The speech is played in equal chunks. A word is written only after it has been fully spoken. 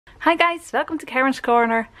Hi guys, welcome to Karen's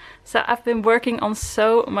Corner. So I've been working on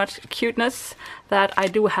so much cuteness that I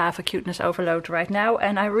do have a cuteness overload right now,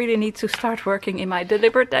 and I really need to start working in my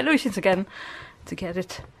deliberate Dylusions again to get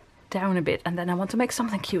it down a bit, and then I want to make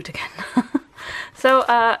something cute again. So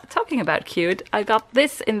talking about cute, I got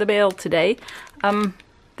this in the mail today.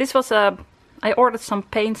 This was I ordered some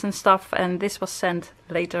paints and stuff, and this was sent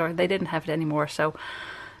later. They didn't have it anymore, so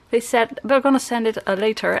they said we're gonna send it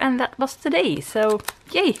later, and that was today. So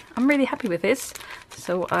yay, I'm really happy with this.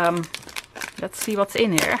 So let's see what's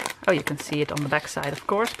in here. Oh, you can see it on the back side, of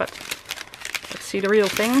course, but let's see the real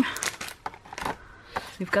thing.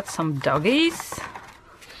 We've got some doggies.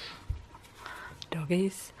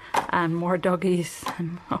 Doggies and more doggies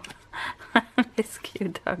and more. This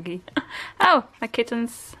cute doggy. Oh, my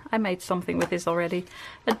kittens. I made something with this already.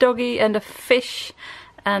 A doggy and a fish.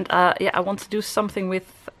 And yeah, I want to do something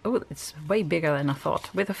with, oh, it's way bigger than I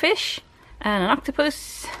thought. With a fish and an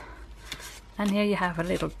octopus. And here you have a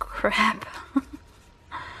little crab.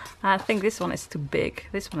 I think this one is too big.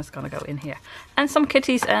 This one is gonna go in here. And some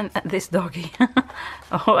kitties and this doggy.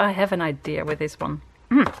 Oh, I have an idea with this one.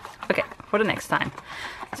 Okay, for the next time.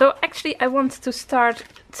 So actually I want to start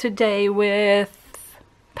today with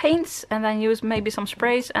paints and then use maybe some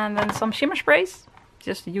sprays and then some shimmer sprays.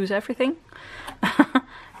 Just use everything.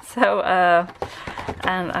 So,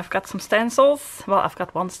 and I've got some stencils. Well, I've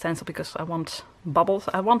got one stencil because I want bubbles.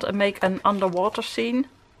 I want to make an underwater scene.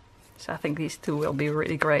 So I think these two will be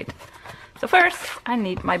really great. So first, I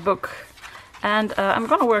need my book. And I'm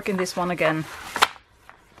gonna work in this one again.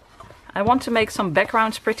 I want to make some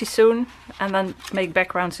backgrounds pretty soon. And then make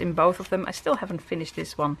backgrounds in both of them. I still haven't finished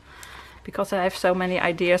this one. Because I have so many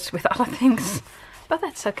ideas with other things. But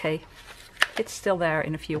that's okay. It's still there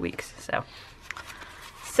in a few weeks, so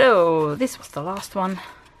this was the last one.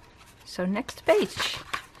 So next page,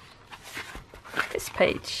 this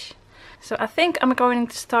page. So I think I'm going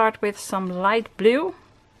to start with some light blue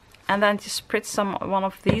and then just spritz one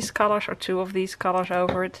of these colors or two of these colors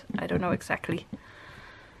over it. I don't know exactly.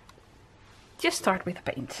 Just start with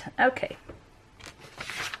paint. Okay.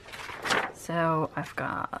 So I'm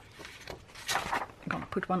gonna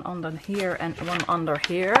put one under here and one under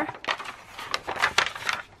here.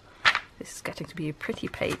 This is getting to be a pretty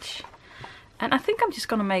page. And I think I'm just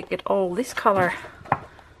gonna make it all this color.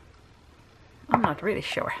 I'm not really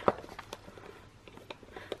sure.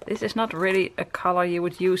 This is not really a color you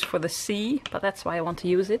would use for the sea, but that's why I want to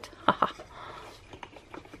use it.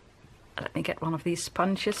 Let me get one of these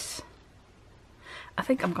sponges. I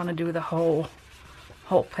think I'm gonna do the whole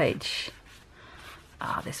page.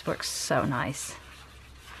 Ah, this works so nice.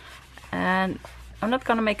 And I'm not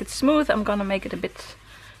gonna make it smooth, I'm gonna make it a bit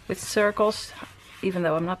with circles, even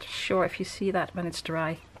though I'm not sure if you see that when it's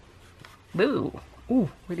dry. Ooh, ooh,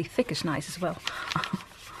 really thick is nice as well.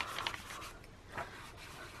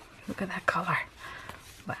 Look at that color.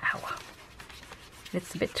 Wow.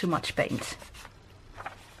 It's a bit too much paint.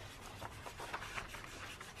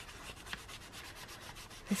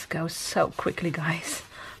 This goes so quickly, guys.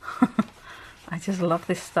 I just love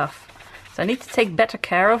this stuff. So I need to take better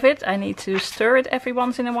care of it. I need to stir it every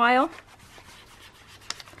once in a while.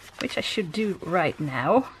 Which I should do right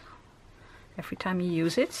now, every time you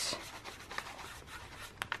use it.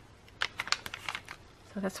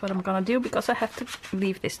 So that's what I'm gonna do, because I have to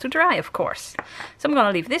leave this to dry, of course. So I'm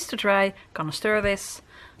gonna leave this to dry, gonna stir this,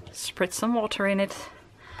 spritz some water in it,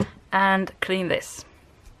 and clean this.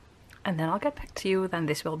 And then I'll get back to you, then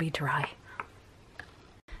this will be dry.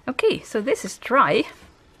 Okay, so this is dry.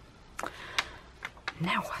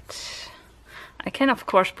 Now what? I can of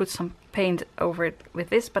course put some paint over it with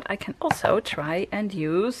this, but I can also try and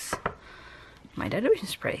use my Dylusion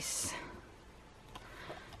sprays.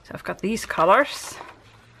 So I've got these colors,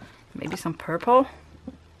 maybe some purple,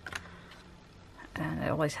 and I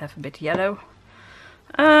always have a bit yellow.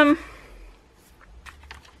 I'm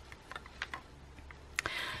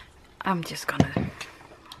just gonna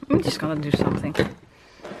do something.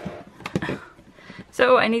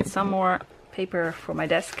 So I need some more paper for my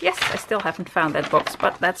desk. Yes, I still haven't found that box,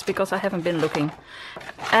 but that's because I haven't been looking.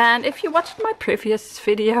 And if you watched my previous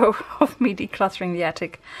video of me decluttering the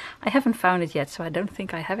attic, I haven't found it yet, so I don't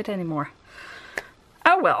think I have it anymore.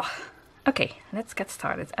 Oh well. Okay, let's get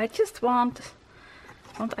started. I just do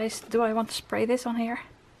I want to spray this on here?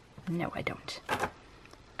 No, I don't.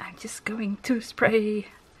 I'm just going to spray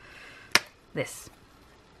this.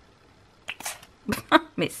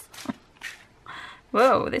 Miss.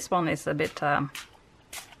 Whoa, this one is a bit, I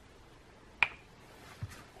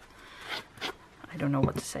don't know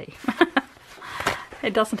what to say.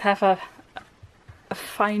 It doesn't have a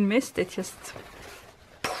fine mist, it just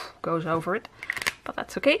goes over it. but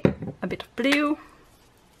that's okay. A bit of blue.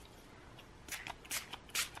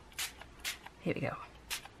 Here we go.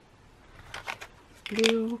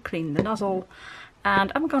 Blue, clean the nozzle.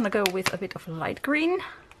 And I'm gonna go with a bit of light green,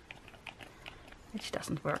 which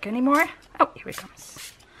doesn't work anymore. Oh, here it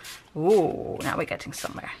comes. Ooh, now we're getting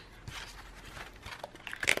somewhere.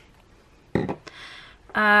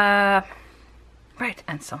 Right,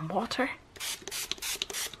 and some water.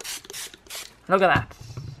 Look at that.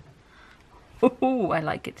 Ooh, I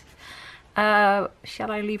like it.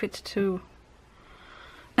 Shall I leave it to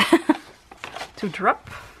to drop?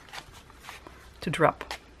 To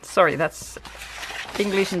drop. Sorry, that's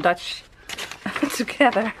English and Dutch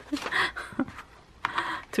together.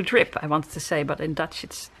 To drip, I wanted to say, but in Dutch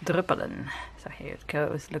it's druppelen. So here it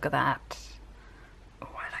goes. Look at that. Oh,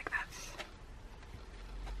 I like that.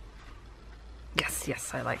 Yes,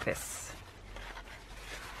 yes, I like this.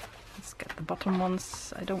 Let's get the bottom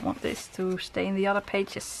ones. I don't want this to stay in the other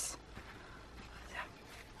pages.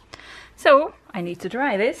 So I need to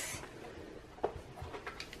dry this.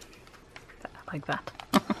 Like that.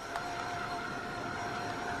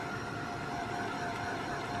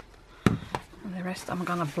 And the rest I'm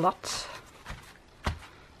gonna blot.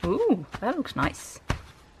 Ooh, that looks nice.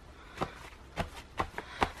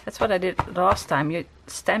 That's what I did last time. You're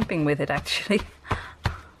stamping with it actually.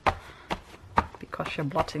 Because you're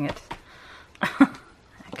blotting it.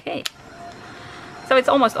 Okay. So it's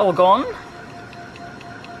almost all gone.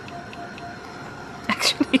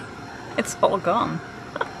 Actually, it's all gone.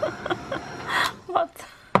 What?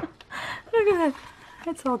 Look at that.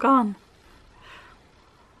 It's all gone.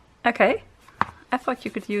 Okay. I thought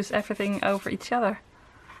you could use everything over each other.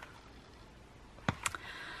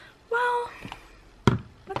 Well,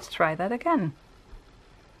 let's try that again.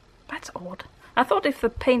 That's odd. I thought if the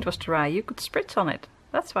paint was dry, you could spritz on it.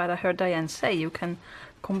 That's why I heard Diane say you can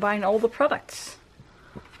combine all the products.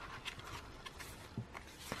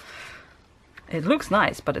 It looks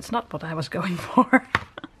nice, but it's not what I was going for.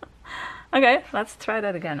 Okay, let's try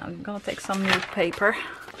that again. I'm gonna take some new paper.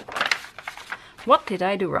 What did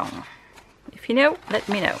I do wrong? If you know, let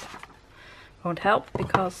me know. Won't help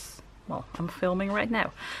because, well, I'm filming right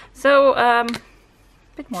now. So, a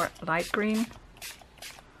bit more light green.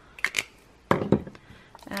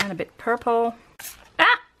 And a bit purple.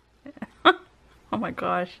 Ah! Oh my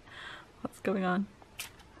gosh, what's going on?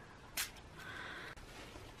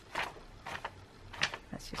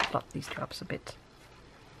 Let's just blot these drops a bit.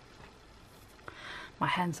 My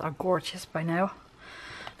hands are gorgeous by now.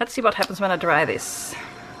 Let's see what happens when I dry this.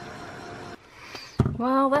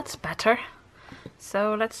 Well, that's better.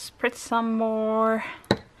 So let's spritz some more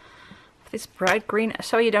of this bright green.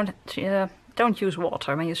 So you don't use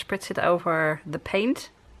water when you spritz it over the paint.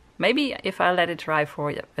 Maybe if I let it dry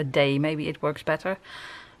for a day, maybe it works better.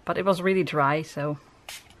 But it was really dry, so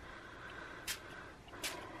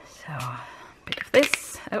a bit of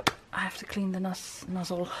this. Oh, I have to clean the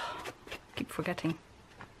nozzle. Keep forgetting.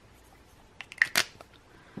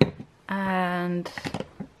 And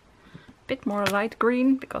a bit more light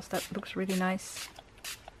green because that looks really nice.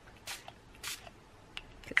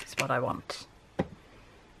 This is what I want.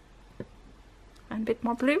 And a bit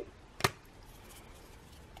more blue.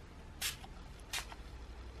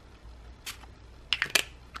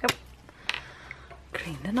 Yep.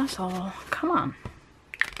 Clean the nozzle. Come on.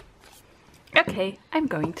 Okay, I'm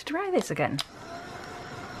going to dry this again.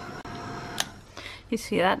 You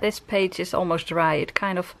see that this page is almost dry. It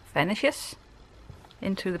kind of vanishes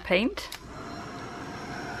into the paint.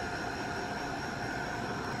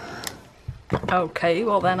 Okay,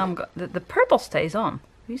 well then the purple stays on.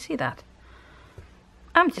 You see that?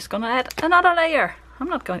 I'm just gonna add another layer. I'm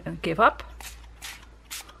not going to give up.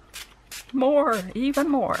 More, even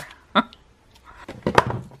more.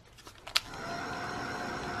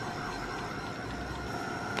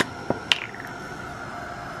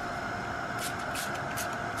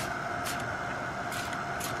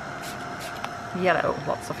 Yellow,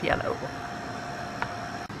 lots of yellow.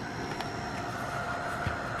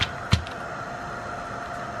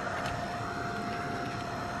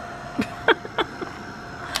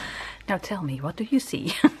 Now tell me, what do you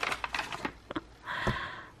see?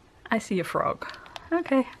 I see a frog.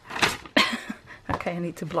 Okay. Okay, I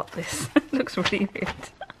need to blot this. It looks really weird.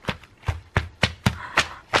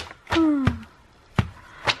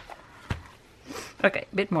 Okay,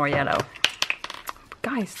 a bit more yellow.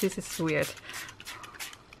 Guys, this is weird.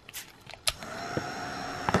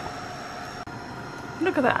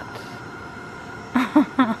 Look at that.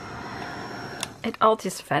 It all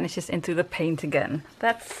just vanishes into the paint again.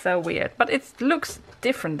 That's so weird. But it looks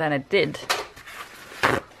different than it did.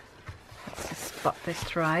 Let's just spot this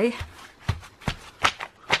dry.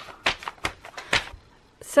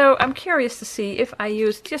 So I'm curious to see if I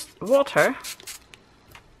use just water,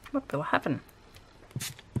 what will happen?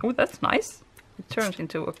 Oh, that's nice. It turns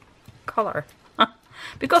into a color.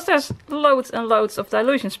 Because there's loads and loads of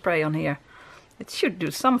dilution spray on here. It should do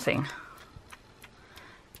something.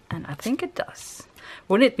 And I think it does.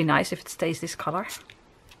 Wouldn't it be nice if it stays this color?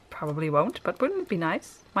 Probably won't, but wouldn't it be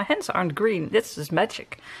nice? My hands aren't green. This is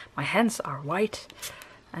magic. My hands are white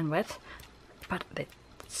and wet, but the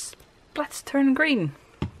splats turn green.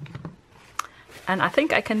 And I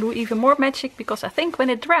think I can do even more magic, because I think when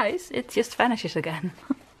it dries, it just vanishes again.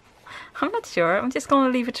 I'm not sure. I'm just going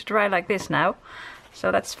to leave it to dry like this now. So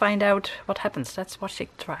let's find out what happens. Let's watch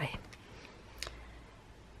it dry.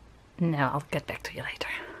 No, I'll get back to you later.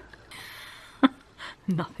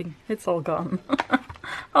 Nothing. It's all gone.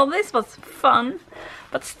 Well, this was fun.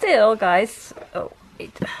 But still, guys... Oh,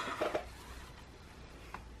 wait.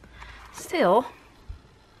 Still,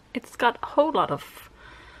 it's got a whole lot of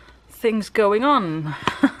things going on.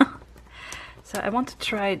 So I want to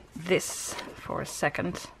try this for a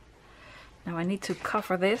second. Now I need to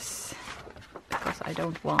cover this because I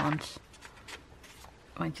don't want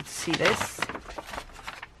you to see this.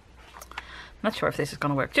 Not sure if this is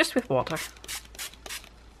gonna work. Just with water.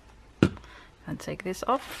 And take this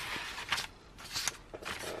off.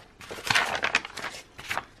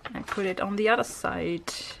 And put it on the other side.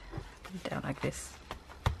 Put it down like this.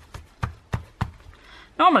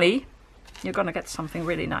 Normally, you're gonna get something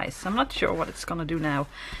really nice. I'm not sure what it's gonna do now,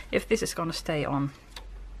 if this is gonna stay on.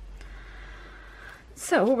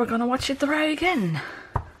 So we're gonna watch it dry again,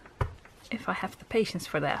 if I have the patience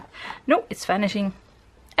for that. No, it's vanishing.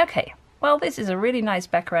 Okay, well, this is a really nice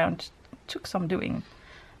background. Took some doing.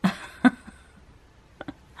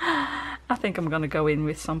 I think I'm gonna go in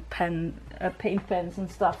with some paint pens and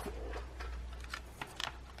stuff.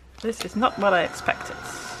 This is not what I expected.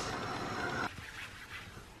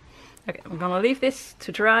 Okay, I'm gonna leave this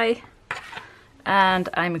to dry, and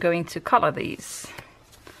I'm going to color these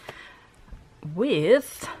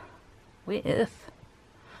with I'm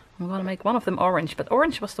gonna make one of them orange, but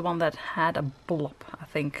orange was the one that had a blob, I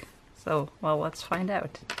think. So, well, let's find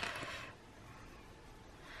out.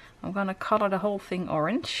 I'm gonna color the whole thing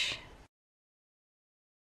orange.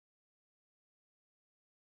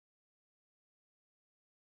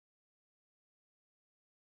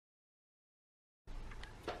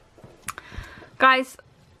 Guys,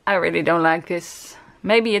 I really don't like this.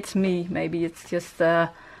 Maybe it's me, maybe it's just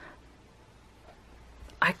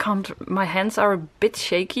I can't, my hands are a bit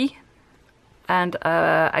shaky, and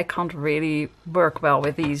I can't really work well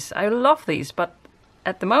with these. I love these, but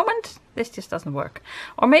at the moment this just doesn't work.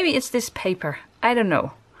 Or maybe it's this paper, I don't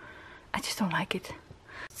know. I just don't like it.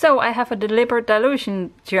 So I have a deliberate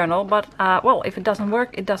dilution journal, but well, if it doesn't work,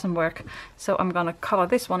 it doesn't work. So I'm gonna color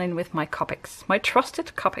this one in with my Copics, my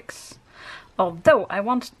trusted Copics. Although I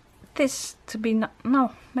want this to be,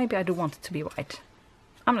 no, maybe I do want it to be white.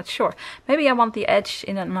 I'm not sure. Maybe I want the edge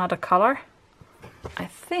in another color. I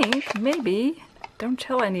think maybe, don't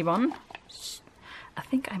tell anyone, I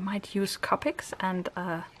think I might use Copics and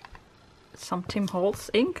some Tim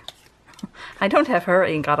Holtz ink. I don't have her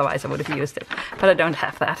ink, otherwise I would have used it, but I don't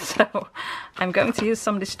have that, so I'm going to use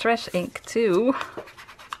some Distress ink too.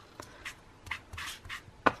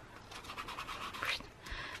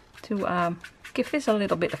 To give this a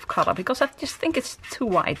little bit of color, because I just think it's too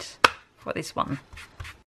white for this one.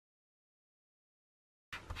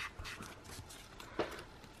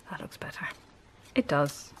 That looks better. It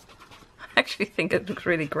does. I actually think it looks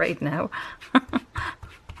really great now.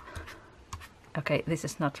 Okay, this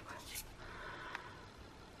is not...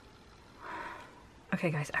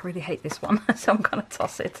 Okay guys, I really hate this one, so I'm gonna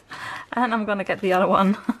toss it. And I'm gonna get the other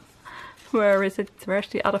one. Where is it? Where's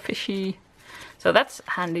the other fishy? So that's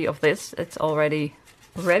handy of this. It's already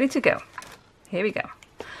ready to go. Here we go.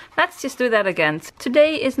 Let's just do that again.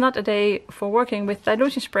 Today is not a day for working with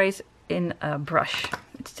dilution sprays in a brush.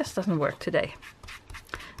 It just doesn't work today.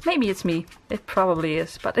 Maybe it's me. It probably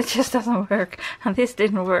is, but it just doesn't work. And this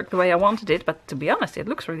didn't work the way I wanted it, but to be honest, it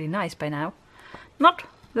looks really nice by now. Not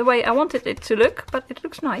the way I wanted it to look, but it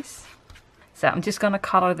looks nice. So I'm just gonna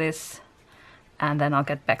color this, and then I'll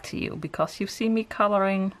get back to you, because you've seen me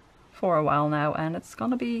coloring for a while now, and it's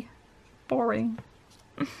gonna be boring.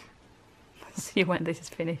 See when this is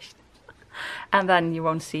finished. And then you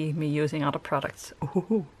won't see me using other products.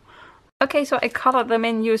 Ooh. Okay, so I colored them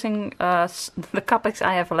in using the Copics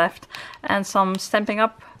I have left, and some Stampin'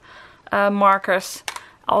 Up markers,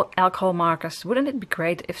 alcohol markers. Wouldn't it be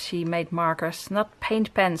great if she made markers, not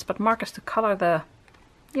paint pens, but markers to color the,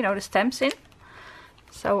 you know, the stamps in?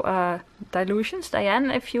 So Dylusions, Diane,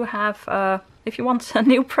 if you have if you want a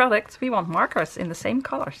new product, we want markers in the same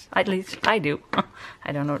colors. At least I do.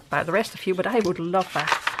 I don't know about the rest of you, but I would love that.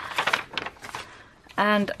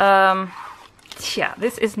 And yeah,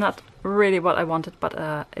 this is not really what I wanted, but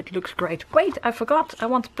it looks great. Wait, I forgot. I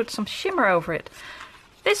want to put some shimmer over it.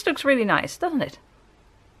 This looks really nice, doesn't it?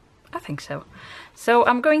 I think so. So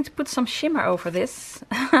I'm going to put some shimmer over this.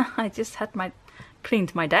 I just had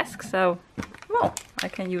cleaned my desk, so well, I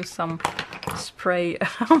can use some spray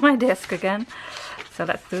on my desk again. So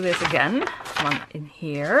let's do this again. One in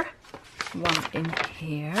here, one in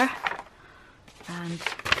here. And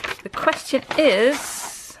the question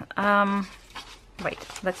is, wait,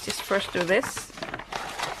 let's just first do this.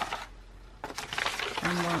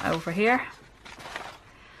 And one over here.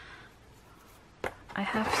 I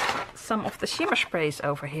have some of the shimmer sprays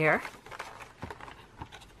over here.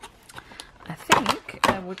 I think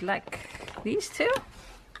I would like these two.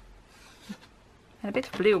 And a bit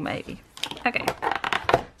of blue maybe. Okay.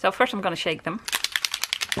 So first I'm going to shake them.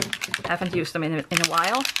 I haven't used them in a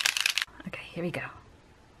while. Okay, here we go.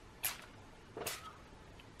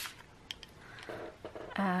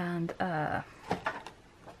 And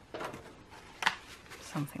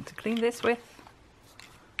something to clean this with.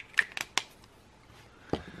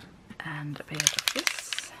 And a bit of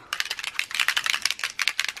this.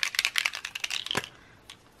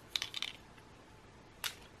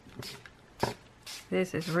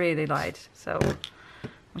 This is really light, so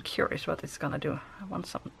I'm curious what it's gonna do. I want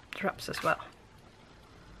some drops as well.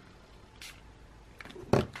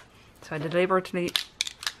 So I deliberately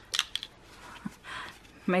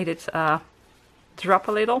made it drop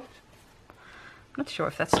a little. Not sure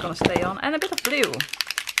if that's gonna stay on. And a bit of blue.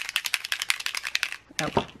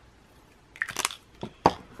 Oh.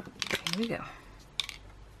 Here we go.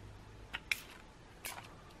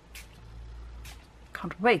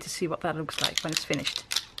 Can't wait to see what that looks like when it's finished.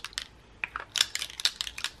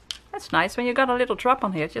 That's nice when you got a little drop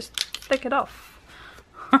on here, just flick it off.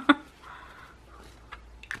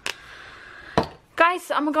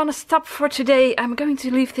 Guys, I'm gonna stop for today. I'm going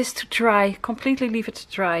to leave this to dry, completely leave it to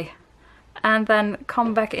dry. And then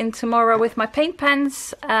come back in tomorrow with my paint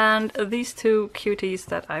pens and these two cuties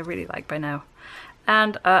that I really like by now.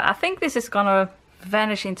 And I think this is gonna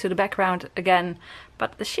vanish into the background again,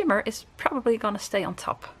 but the shimmer is probably gonna stay on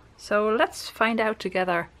top. So let's find out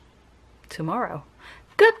together tomorrow.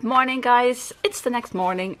 Good morning, guys. It's the next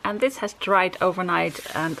morning and this has dried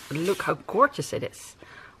overnight and look how gorgeous it is.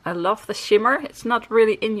 I love the shimmer. It's not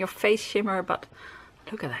really in your face shimmer, but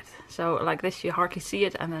look at that. So like this you hardly see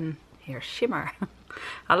it, and then here's shimmer.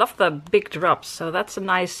 I love the big drops, so that's a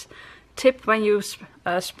nice tip when you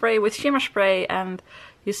spray with shimmer spray and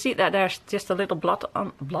you see that there's just a little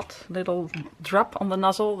little drop on the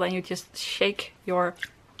nozzle, then you just shake your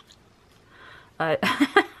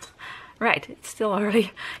right, it's still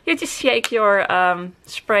early. You just shake your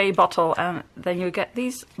spray bottle and then you get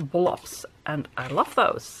these blobs, and I love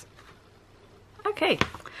those. Okay,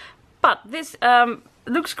 but this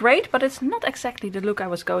looks great, but it's not exactly the look I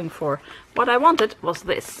was going for. What I wanted was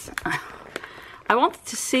this. I wanted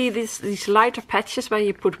to see these lighter patches where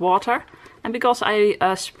you put water, and because I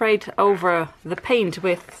sprayed over the paint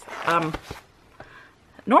with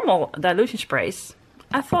normal dilution sprays,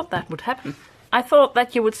 I thought that would happen. I thought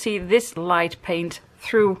that you would see this light paint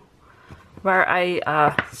through where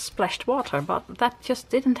I splashed water, but that just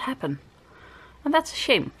didn't happen. And that's a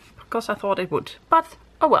shame, because I thought it would. But,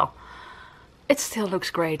 oh well. It still looks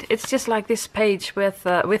great. It's just like this page with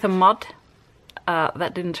a mud.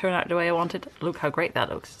 That didn't turn out the way I wanted. Look how great that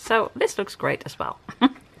looks. So this looks great as well.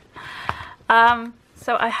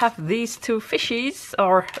 So I have these two fishies,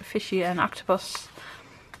 or fishy and octopus.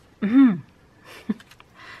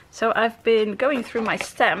 So I've been going through my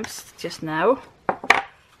stamps just now.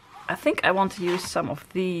 I think I want to use some of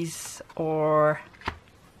these or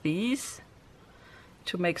these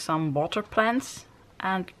to make some water plants,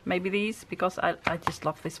 and maybe these because I just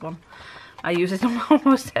love this one. I use it on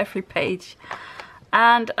almost every page.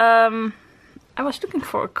 And I was looking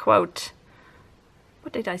for a quote.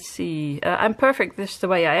 What did I see? I'm perfect just the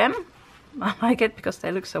way I am. I like it because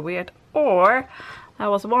they look so weird. Or there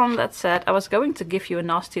was one that said, I was going to give you a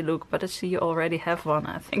nasty look, but I see you already have one.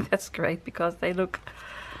 I think that's great because they look,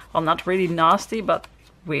 well, not really nasty, but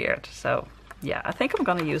weird. So yeah, I think I'm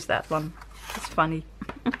gonna use that one. It's funny.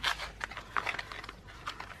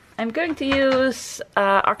 I'm going to use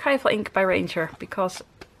Archival ink by Ranger because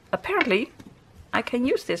apparently I can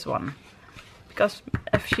use this one. Because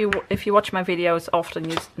if you watch my videos often,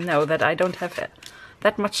 you know that I don't have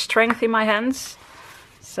that much strength in my hands.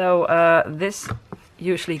 So this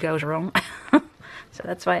usually goes wrong. So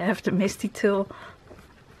that's why I have the Misty tool.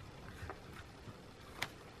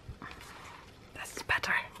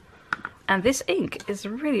 And this ink is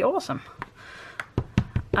really awesome.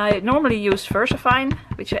 I normally use VersaFine,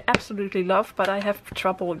 which I absolutely love, but I have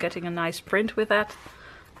trouble getting a nice print with that.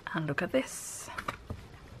 And look at this.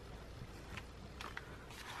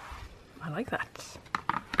 I like that.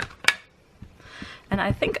 And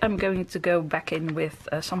I think I'm going to go back in with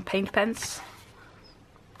some paint pens.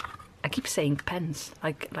 I keep saying pens,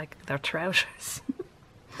 like they're trousers.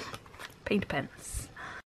 Paint pens.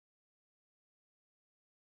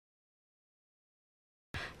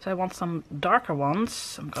 So I want some darker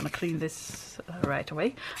ones. I'm gonna clean this right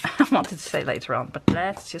away. I wanted to say later on, but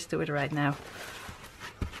let's just do it right now.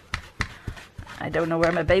 I don't know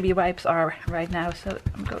where my baby wipes are right now, so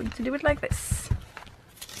I'm going to do it like this.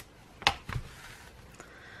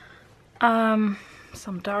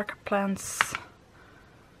 Some darker plants.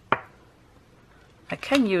 I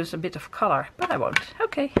can use a bit of color, but I won't.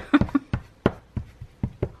 Okay.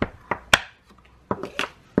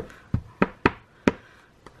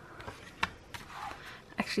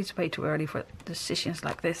 Actually, it's way too early for decisions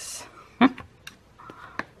like this.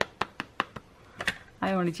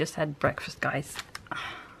 I only just had breakfast, guys.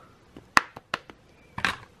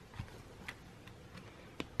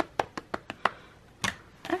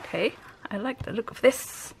 Okay, I like the look of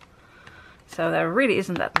this. So there really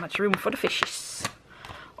isn't that much room for the fishes.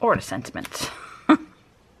 Or the sentiment.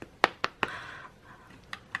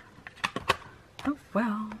 Oh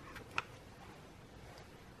well.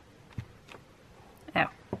 Oh,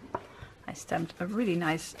 I stamped a really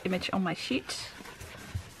nice image on my sheet.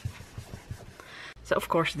 So of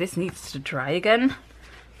course this needs to dry again.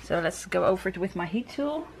 So let's go over it with my heat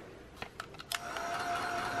tool.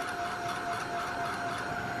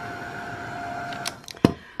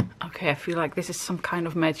 Okay, I feel like this is some kind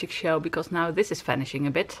of magic show because now this is vanishing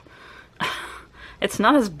a bit. It's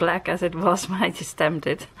not as black as it was when I just stamped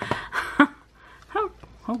it.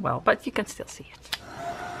 Oh well, but you can still see it.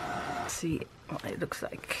 Let's see what it looks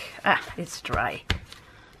like. Ah, it's dry.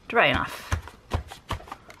 Dry enough.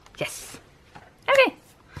 Yes. Okay.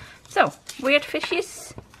 So, weird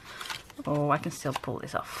fishes. Oh, I can still pull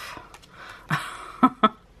this off.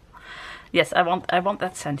 Yes, I want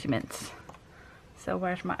that sentiment. So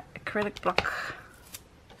where's my acrylic block?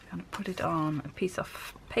 I'm gonna put it on a piece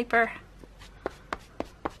of paper.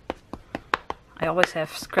 I always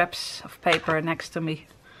have scraps of paper next to me,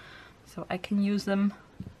 so I can use them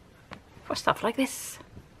for stuff like this.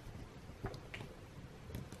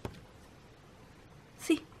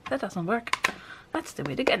 See, that doesn't work. Let's do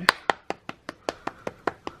it again.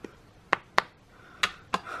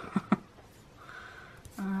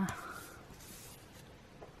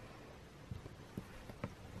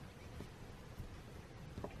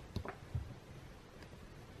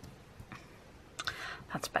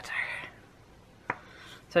 That's better.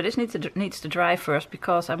 So this needs to dry first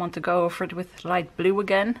because I want to go over it with light blue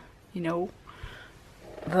again. You know,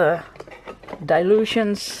 the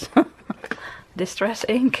Dylusions distress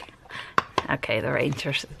ink. Okay, the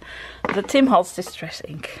Rangers, the Tim Holtz distress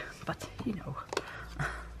ink, but you know.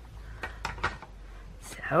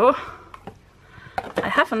 So I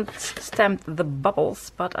haven't stamped the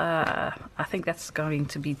bubbles, but I think that's going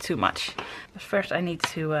to be too much. But first I need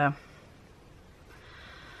to.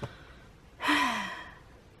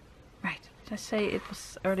 Right, did I say it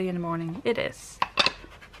was early in the morning? It is.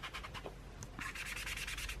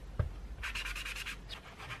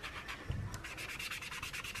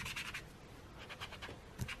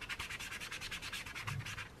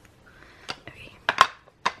 Okay.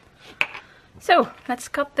 So let's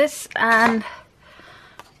cut this and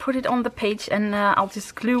put it on the page, and I'll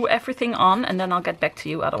just glue everything on and then I'll get back to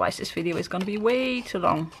you. Otherwise this video is going to be way too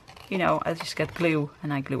long. You know, I just get glue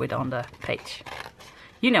and I glue it on the page.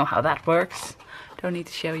 You know how that works. Don't need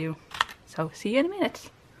to show you. So see you in a minute.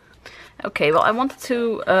 Okay, well I wanted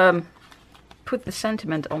to put the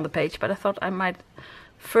sentiment on the page, but I thought I might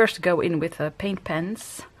first go in with paint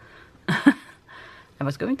pens. I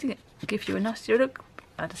was going to give you a nasty look,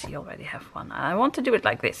 but I see you already have one. I want to do it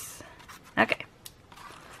like this. Okay.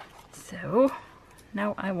 So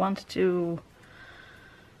now I want to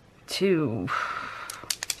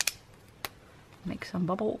make some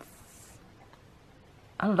bubbles.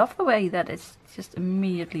 I love the way that it just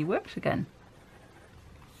immediately works again.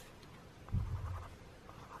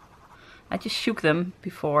 I just shook them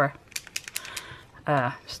before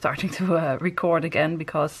starting to record again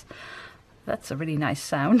because that's a really nice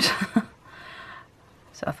sound.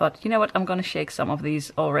 So I thought, you know what, I'm gonna shake some of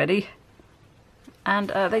these already. And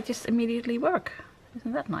they just immediately work.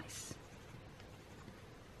 Isn't that nice?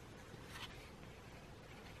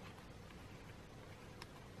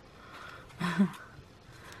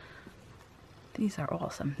 These are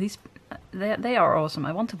awesome. These they are awesome.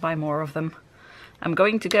 I want to buy more of them. I'm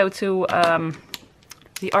going to go to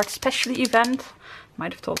the Art Specialty event.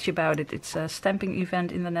 Might have told you about it. It's a stamping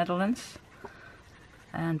event in the Netherlands.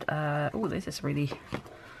 And oh, this is really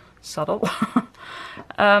subtle.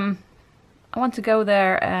 I want to go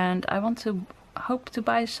there, and I want to hope to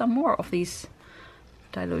buy some more of these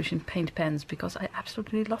Dylusion paint pens because I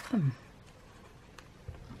absolutely love them.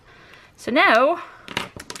 So now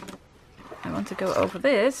I want to go over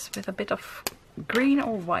this with a bit of green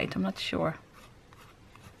or white, I'm not sure.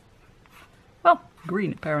 Well,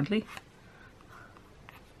 green apparently.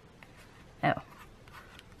 Oh.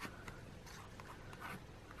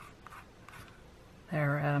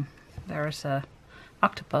 There's a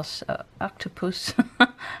octopus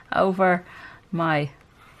over my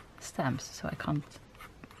stamps, so I can't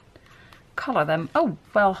color them. Oh,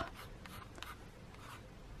 well.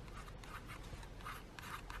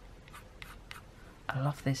 I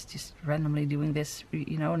love this, just randomly doing this,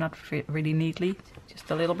 you know, not really neatly, just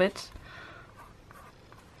a little bit.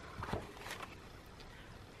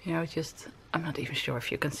 You know, just, I'm not even sure if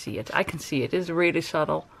you can see it. I can see it, it's really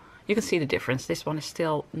subtle. You can see the difference. This one is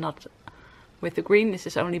still not with the green, this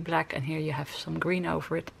is only black, and here you have some green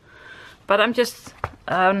over it. But I'm just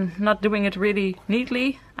not doing it really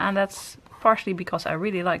neatly, and that's partially because I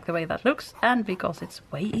really like the way that looks, and because it's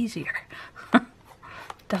way easier.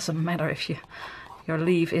 Doesn't matter if your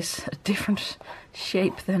leaf is a different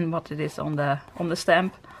shape than what it is on the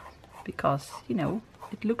stamp, because, you know,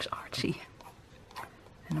 it looks artsy.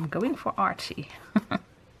 And I'm going for artsy.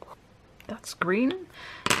 That's green.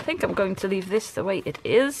 I think I'm going to leave this the way it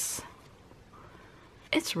is.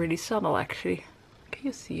 It's really subtle actually. Can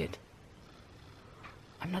you see it?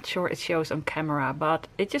 I'm not sure it shows on camera, but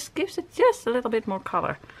it just gives it just a little bit more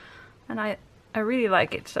color. And I really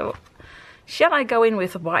like it. So shall I go in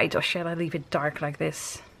with white or shall I leave it dark like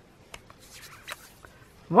this?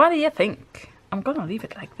 What do you think? I'm gonna leave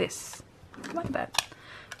it like this. What about?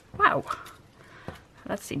 Wow.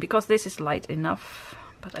 Let's see, because this is light enough.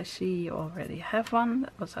 But I see you already have one.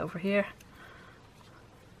 That was over here.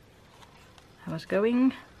 I was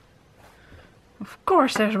going. Of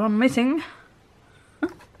course there's one missing.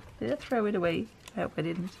 Did I throw it away? I hope I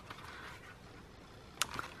didn't.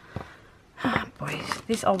 Ah, boys,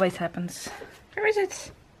 this always happens. Where is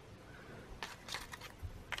it?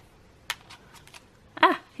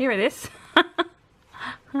 Ah, here it is.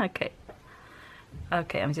 Okay.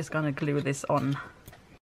 Okay, I'm just gonna glue this on.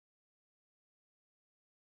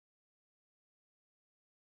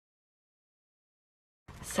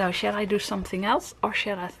 So shall I do something else, or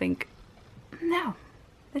shall I think, no,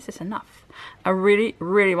 this is enough. I really,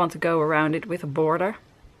 really want to go around it with a border.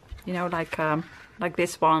 You know, like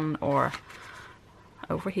this one, or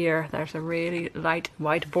over here there's a really light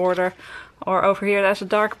white border, or over here there's a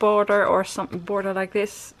dark border, or some border like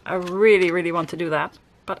this. I really, really want to do that,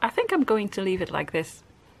 but I think I'm going to leave it like this.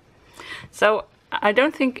 So I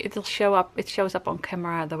don't think it'll show up. It shows up on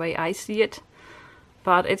camera the way I see it.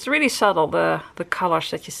 But it's really subtle, the colors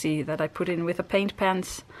that you see that I put in with the paint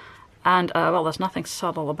pens. And, well, there's nothing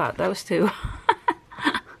subtle about those two.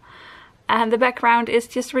 And the background is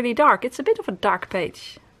just really dark. It's a bit of a dark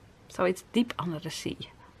page. So it's deep under the sea,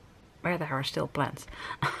 where there are still plants.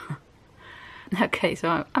 Okay,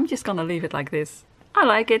 so I'm just gonna leave it like this. I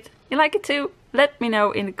like it. You like it too? Let me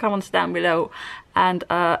know in the comments down below. And,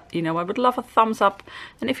 you know, I would love a thumbs up.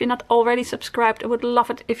 And if you're not already subscribed, I would love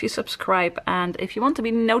it if you subscribe. And if you want to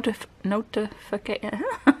be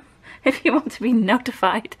if you want to be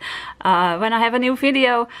notified when I have a new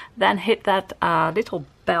video, then hit that little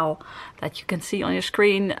bell that you can see on your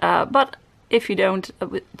screen. But if you don't,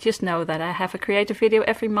 just know that I have a creative video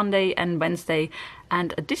every Monday and Wednesday,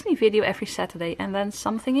 and a Disney video every Saturday, and then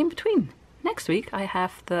something in between. Next week I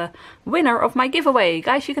have the winner of my giveaway.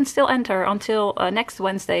 Guys, you can still enter until next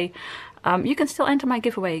Wednesday. You can still enter my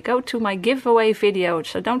giveaway. Go to my giveaway video.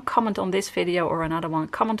 So don't comment on this video or another one.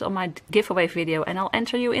 Comment on my giveaway video and I'll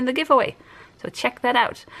enter you in the giveaway. So check that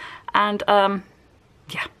out. And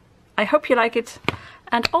yeah, I hope you like it.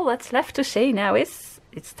 And all that's left to say now is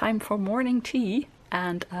it's time for morning tea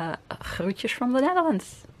and groetjes from the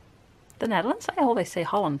Netherlands. The Netherlands? I always say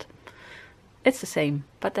Holland. It's the same,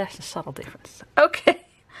 but there's a subtle difference. Okay.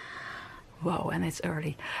 Whoa, and it's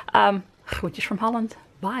early. Groetjes from Holland.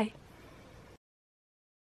 Bye.